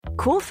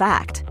Cool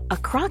fact, a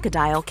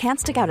crocodile can't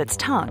stick out its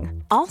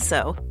tongue.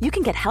 Also, you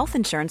can get health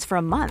insurance for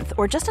a month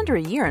or just under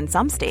a year in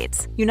some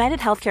states. United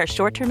Healthcare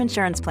short-term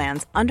insurance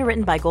plans,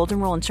 underwritten by Golden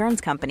Rule Insurance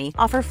Company,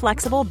 offer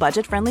flexible,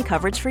 budget-friendly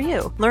coverage for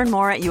you. Learn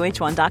more at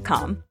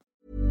uh1.com.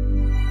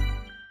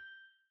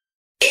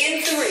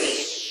 In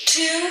 3,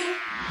 2,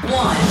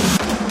 1.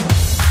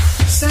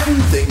 7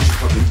 things you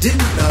probably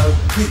didn't know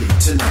you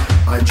need to know.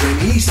 I'm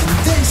Jamie East, and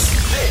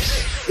this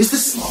is the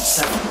Smart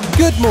 7.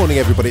 Good morning,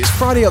 everybody. It's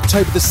Friday,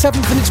 October the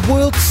 7th, and it's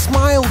World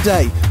Smile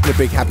Day. And a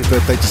big happy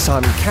birthday to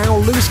Simon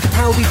Cowell, Lewis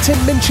Capaldi, Tim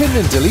Minchin,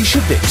 and Alicia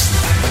Dixon.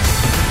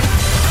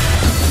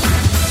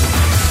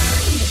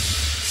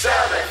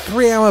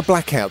 3-hour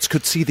blackouts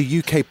could see the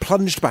UK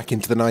plunged back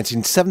into the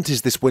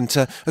 1970s this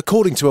winter,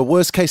 according to a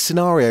worst-case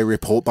scenario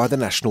report by the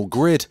National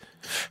Grid.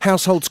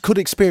 Households could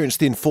experience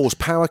the enforced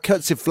power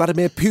cuts if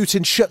Vladimir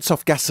Putin shuts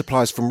off gas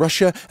supplies from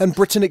Russia and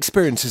Britain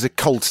experiences a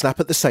cold snap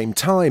at the same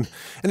time.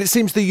 And it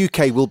seems the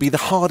UK will be the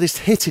hardest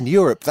hit in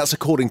Europe. That's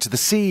according to the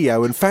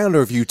CEO and founder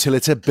of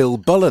Utilita, Bill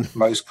Bullen.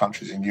 Most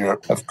countries in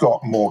Europe have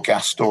got more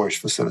gas storage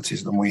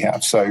facilities than we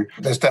have, so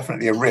there's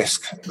definitely a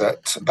risk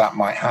that that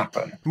might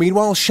happen.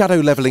 Meanwhile,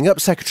 Shadow Levelling Up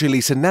Secretary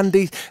Lisa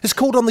Nandy has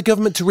called on the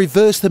government to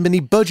reverse the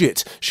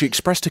mini-budget. She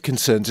expressed her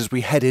concerns as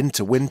we head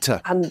into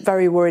winter. I'm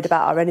very worried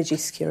about our energy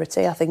security.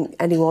 I think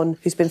anyone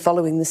who's been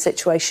following the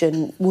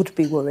situation would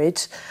be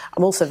worried.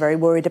 I'm also very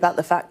worried about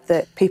the fact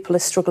that people are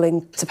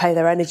struggling to pay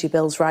their energy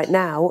bills right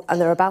now, and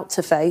they're about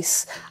to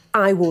face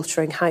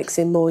eye-watering hikes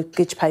in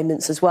mortgage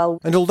payments as well.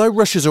 And although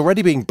Russia's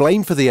already being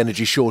blamed for the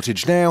energy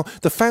shortage now,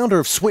 the founder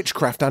of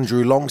Switchcraft,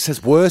 Andrew Long,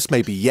 says worse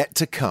may be yet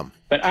to come.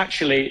 But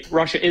actually,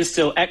 Russia is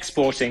still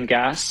exporting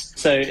gas,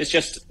 so it's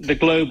just the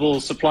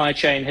global supply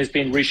chain has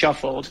been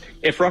reshuffled.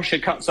 If Russia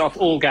cuts off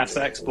all gas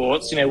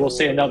exports, we'll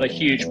see another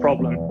huge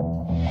problem.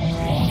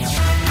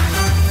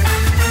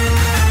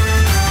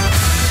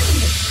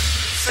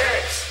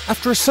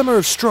 After a summer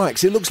of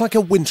strikes, it looks like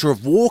a winter of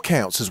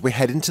walkouts as we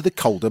head into the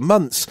colder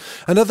months.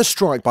 Another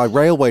strike by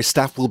railway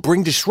staff will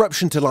bring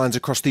disruption to lines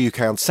across the UK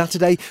on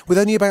Saturday, with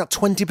only about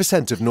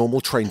 20% of normal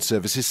train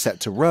services set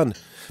to run.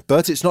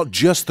 But it's not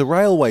just the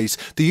railways.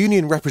 The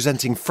union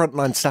representing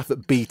frontline staff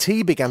at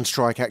BT began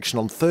strike action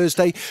on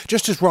Thursday,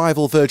 just as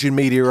rival Virgin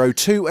Media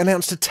O2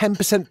 announced a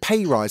 10%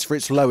 pay rise for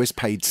its lowest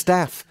paid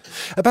staff.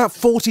 About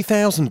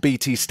 40,000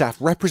 BT staff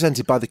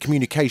represented by the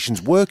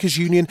Communications Workers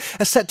Union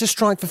are set to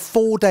strike for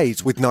 4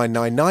 days, with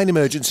 999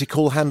 emergency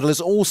call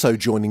handlers also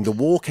joining the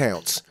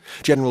walkouts.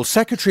 General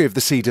Secretary of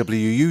the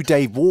CWU,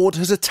 Dave Ward,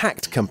 has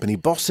attacked company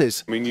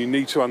bosses. You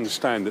need to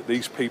understand that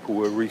these people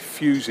were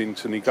refusing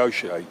to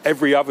negotiate.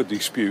 Every other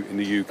dispute in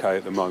the UK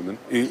at the moment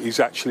is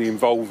actually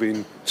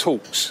involving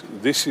talks.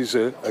 This is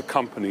a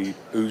company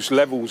whose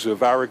levels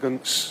of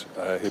arrogance,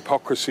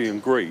 hypocrisy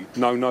and greed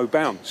know no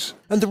bounds.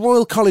 And the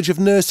Royal College of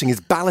Nursing is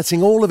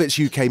balloting all of its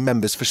UK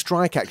members for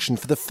strike action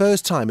for the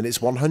first time in its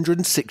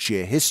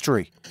 106-year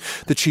history.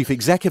 The chief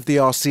exec of the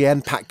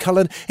RCN, Pat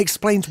Cullen,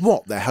 explains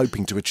what they're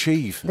hoping to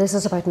achieve. This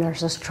is about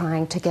nurses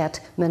trying to get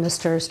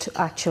ministers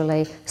to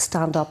actually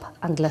stand up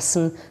and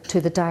listen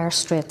to the dire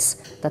straits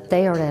that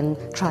they are in,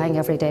 trying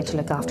every day to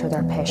look after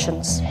their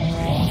patients.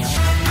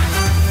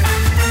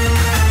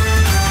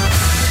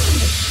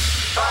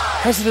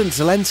 President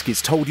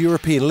Zelensky's told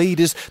European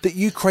leaders that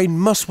Ukraine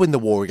must win the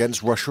war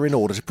against Russia in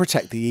order to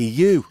protect the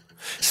EU.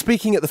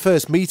 Speaking at the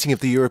first meeting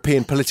of the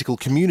European political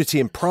community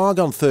in Prague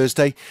on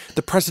Thursday,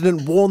 the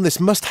president warned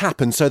this must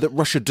happen so that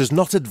Russia does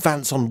not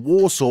advance on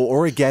Warsaw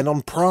or again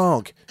on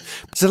Prague.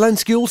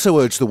 Zelensky also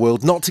urged the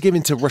world not to give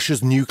in to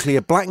Russia's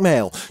nuclear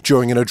blackmail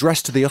during an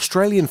address to the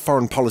Australian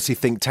foreign policy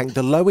think tank,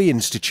 the Lowy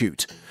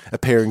Institute.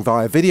 Appearing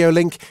via video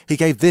link, he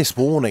gave this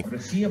warning.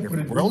 If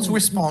the world's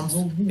response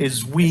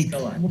is weak,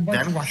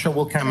 then Russia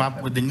will come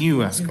up with a new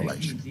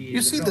escalation.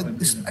 You see that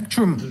the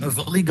spectrum of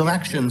illegal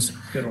actions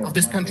of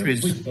this country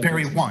is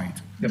very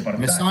wide.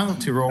 Missile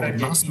terror,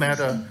 mass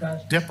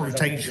murder,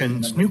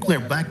 deportations,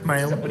 nuclear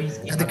blackmail,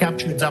 and the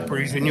captured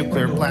Zaporizhzhia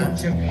nuclear plant.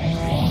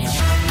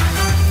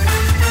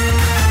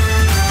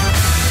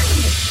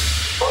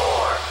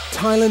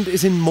 Thailand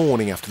is in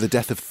mourning after the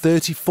death of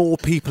 34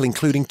 people,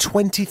 including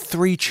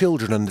 23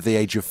 children under the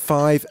age of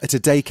 5, at a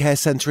daycare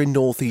centre in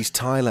northeast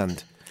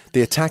Thailand.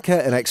 The attacker,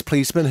 an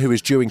ex-policeman who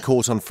is due in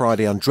court on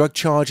Friday on drug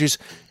charges,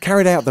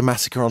 carried out the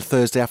massacre on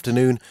Thursday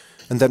afternoon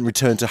and then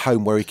returned to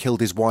home where he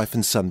killed his wife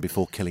and son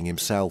before killing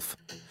himself.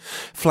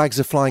 Flags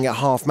are flying at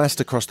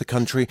half-mast across the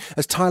country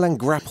as Thailand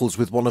grapples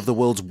with one of the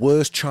world's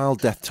worst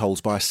child death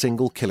tolls by a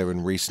single killer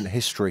in recent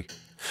history.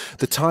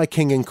 The Thai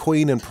King and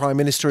Queen and Prime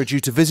Minister are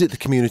due to visit the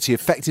community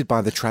affected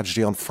by the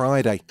tragedy on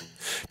Friday.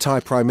 Thai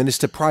Prime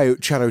Minister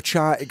Prayut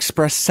Chan-o-cha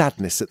expressed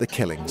sadness at the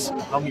killings.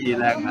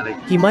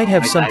 He might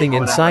have something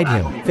inside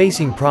him,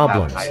 facing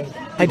problems.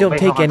 I don't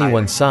take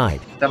anyone's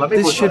side.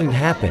 This shouldn't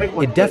happen.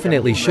 It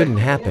definitely shouldn't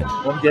happen.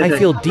 I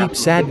feel deep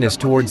sadness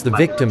towards the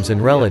victims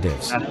and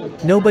relatives.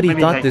 Nobody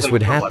thought this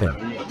would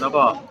happen.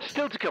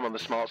 Still to come on the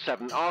Smart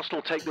 7,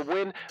 Arsenal take the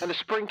win and a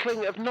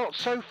sprinkling of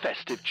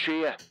not-so-festive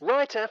cheer.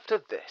 Right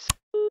after this.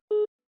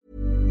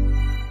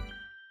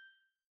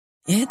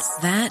 It's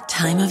that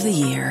time of the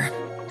year.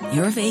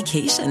 Your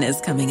vacation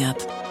is coming up.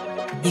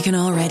 You can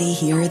already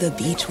hear the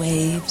beach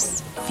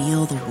waves,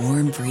 feel the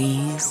warm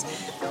breeze,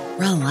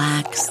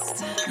 relax,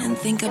 and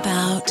think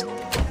about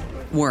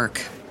work.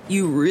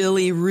 You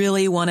really,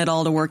 really want it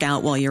all to work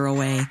out while you're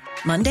away.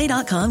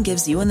 Monday.com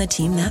gives you and the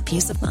team that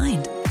peace of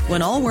mind.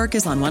 When all work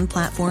is on one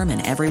platform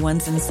and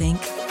everyone's in sync,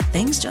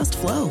 things just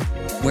flow.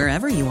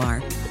 Wherever you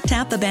are,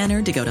 tap the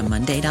banner to go to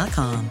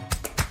Monday.com.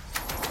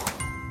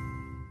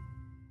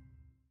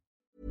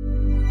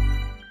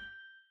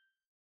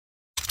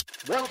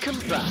 Welcome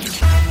back.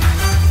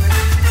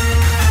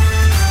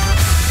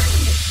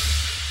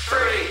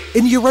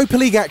 In Europa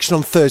League action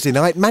on Thursday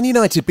night, Man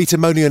United beat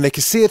Omonia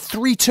Nicosia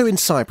 3-2 in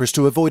Cyprus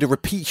to avoid a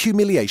repeat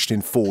humiliation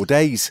in 4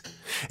 days.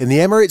 In the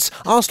Emirates,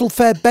 Arsenal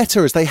fared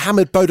better as they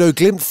hammered Bodo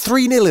Glimt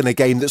 3-0 in a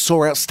game that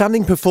saw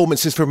outstanding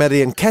performances from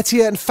Eddie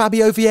Nketiah and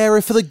Fabio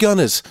Vieira for the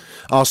Gunners.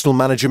 Arsenal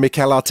manager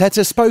Mikel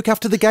Arteta spoke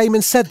after the game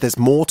and said there's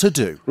more to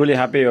do. Really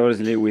happy,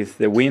 obviously, with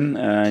the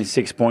win.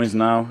 6 points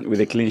now with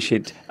a clean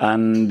sheet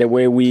and the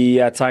way we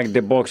attacked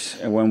the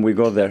box when we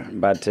got there.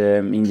 But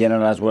in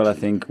general as well, I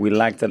think we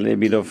lacked a little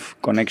bit of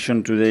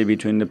connection today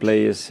between the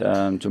players.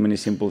 Too many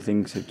simple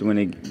things, too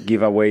many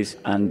giveaways,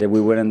 and we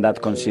weren't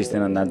that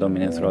consistent and that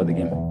dominant throughout the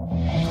game.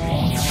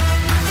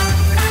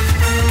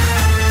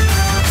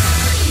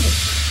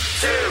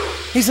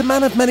 He's a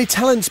man of many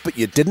talents, but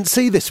you didn't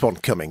see this one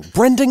coming.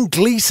 Brendan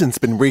Gleeson's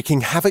been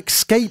wreaking havoc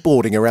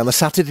skateboarding around the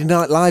Saturday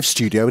Night Live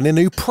studio in a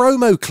new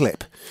promo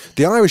clip.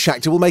 The Irish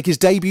actor will make his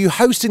debut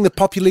hosting the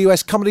popular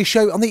US comedy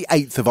show on the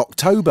 8th of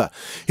October.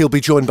 He'll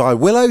be joined by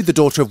Willow, the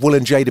daughter of Will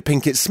and Jada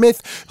Pinkett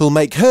Smith, who'll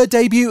make her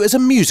debut as a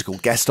musical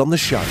guest on the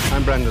show.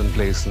 I'm Brendan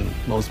Gleeson.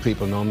 Most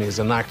people know me as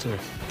an actor,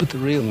 but the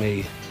real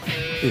me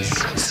is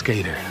a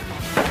skater.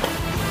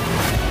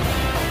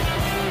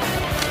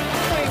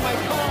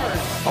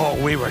 Oh,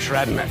 we were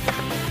shredding it.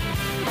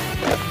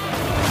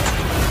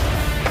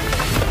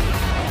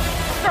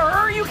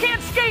 Sir, you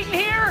can't skate in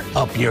here!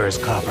 Up yours,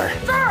 copper.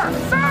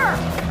 Sir! Sir!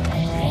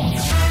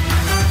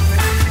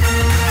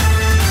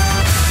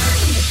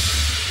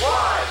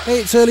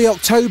 It's early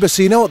October,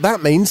 so you know what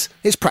that means.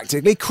 It's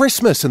practically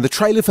Christmas, and the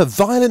trailer for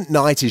Violent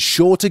Night is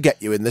sure to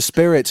get you in the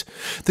spirit.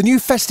 The new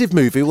festive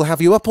movie will have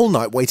you up all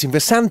night waiting for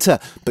Santa,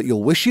 but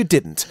you'll wish you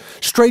didn't.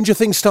 Stranger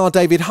Things star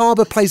David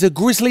Harbour plays a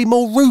grisly,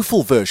 more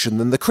rueful version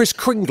than the Kris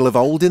Kringle of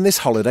old in this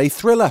holiday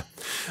thriller.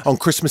 On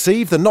Christmas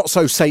Eve, the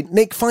not-so-Saint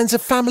Nick finds a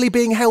family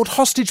being held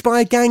hostage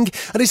by a gang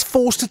and is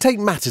forced to take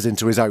matters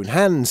into his own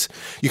hands.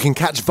 You can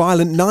catch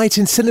Violent Night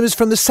in cinemas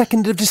from the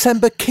 2nd of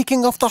December,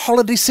 kicking off the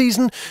holiday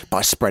season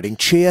by spreading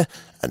cheer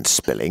and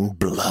spilling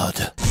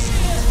blood.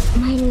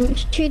 My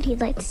name's Trudy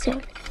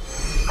Lightstone.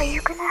 Are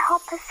you gonna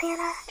help us,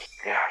 Santa?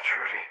 Yeah,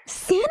 Trudy.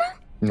 Santa?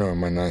 You're on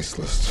my nice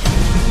list.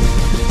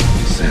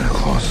 Santa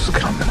Claus is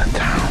coming to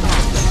town.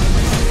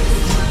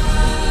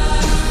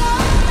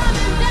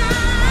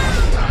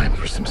 Time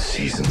for some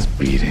season's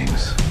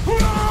beatings.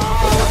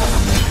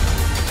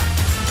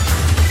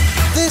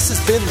 This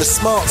has been The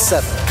Smart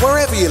 7.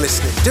 Wherever you're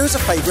listening, do us a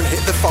favour and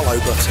hit the follow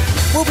button.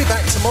 We'll be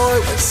back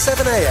tomorrow at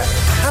 7 a.m.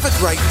 Have a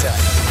great day.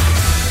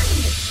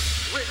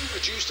 Written,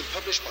 produced and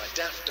published by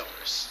Daft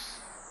Doris.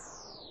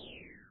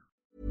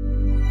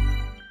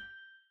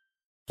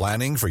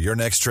 Planning for your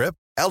next trip?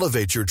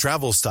 Elevate your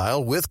travel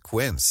style with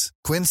Quince.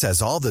 Quince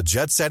has all the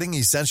jet-setting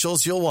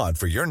essentials you'll want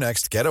for your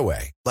next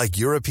getaway, like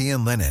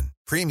European linen,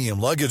 premium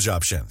luggage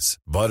options,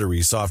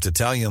 buttery soft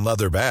Italian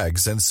leather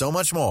bags, and so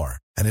much more.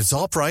 And it's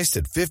all priced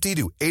at 50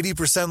 to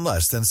 80%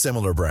 less than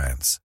similar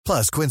brands.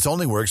 Plus, Quince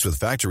only works with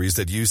factories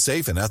that use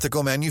safe and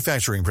ethical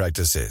manufacturing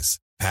practices.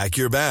 Pack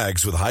your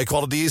bags with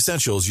high-quality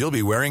essentials you'll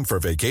be wearing for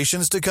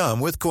vacations to come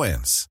with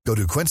Quince. Go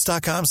to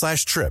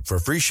quince.com/trip for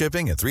free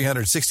shipping and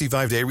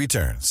 365-day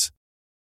returns.